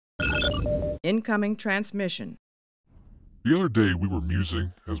Incoming transmission. The other day we were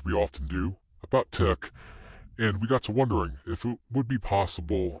musing, as we often do, about tech, and we got to wondering if it would be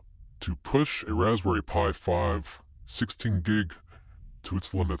possible to push a Raspberry Pi 5 16 gig to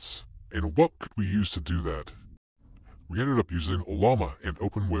its limits, and what could we use to do that? We ended up using Llama and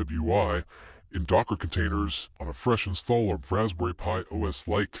OpenWebUI in Docker containers on a fresh install of Raspberry Pi OS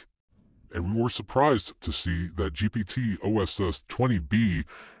Lite, and we were surprised to see that GPT-OSS 20B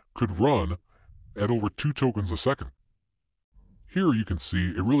could run at over 2 tokens a second. Here you can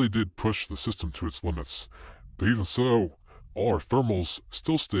see it really did push the system to its limits, but even so, all our thermals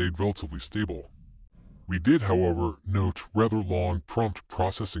still stayed relatively stable. We did, however, note rather long prompt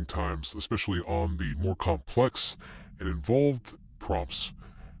processing times, especially on the more complex and involved prompts,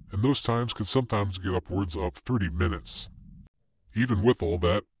 and those times can sometimes get upwards of 30 minutes. Even with all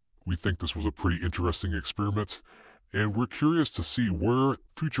that, we think this was a pretty interesting experiment, and we're curious to see where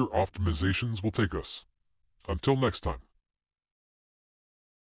future optimizations will take us. Until next time.